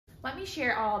Let me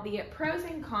share all the pros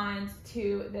and cons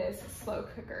to this slow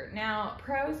cooker. Now,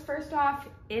 pros, first off,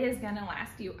 it is gonna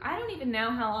last you. I don't even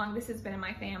know how long this has been in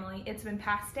my family. It's been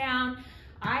passed down.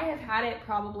 I have had it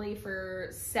probably for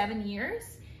 7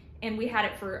 years, and we had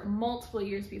it for multiple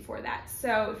years before that.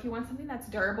 So if you want something that's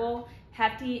durable,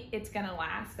 hefty, it's gonna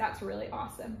last. That's really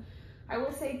awesome. I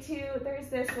will say too, there's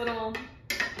this little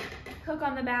hook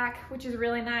on the back, which is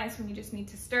really nice when you just need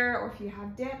to stir, or if you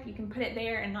have dip, you can put it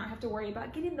there and not have to worry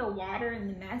about getting the water and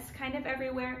the mess kind of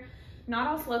everywhere. Not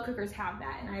all slow cookers have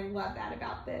that, and I love that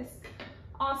about this.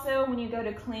 Also, when you go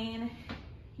to clean,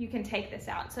 you can take this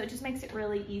out, so it just makes it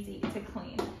really easy to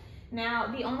clean. Now,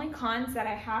 the only cons that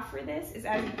I have for this is,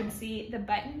 as you can see, the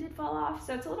button did fall off,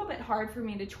 so it's a little bit hard for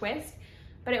me to twist,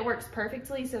 but it works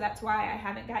perfectly, so that's why I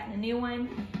haven't gotten a new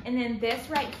one. And then this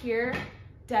right here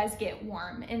does get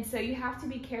warm, and so you have to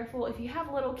be careful. If you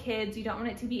have little kids, you don't want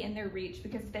it to be in their reach,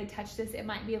 because if they touch this, it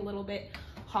might be a little bit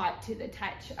hot to the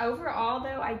touch. Overall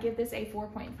though, I give this a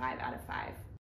 4.5 out of 5.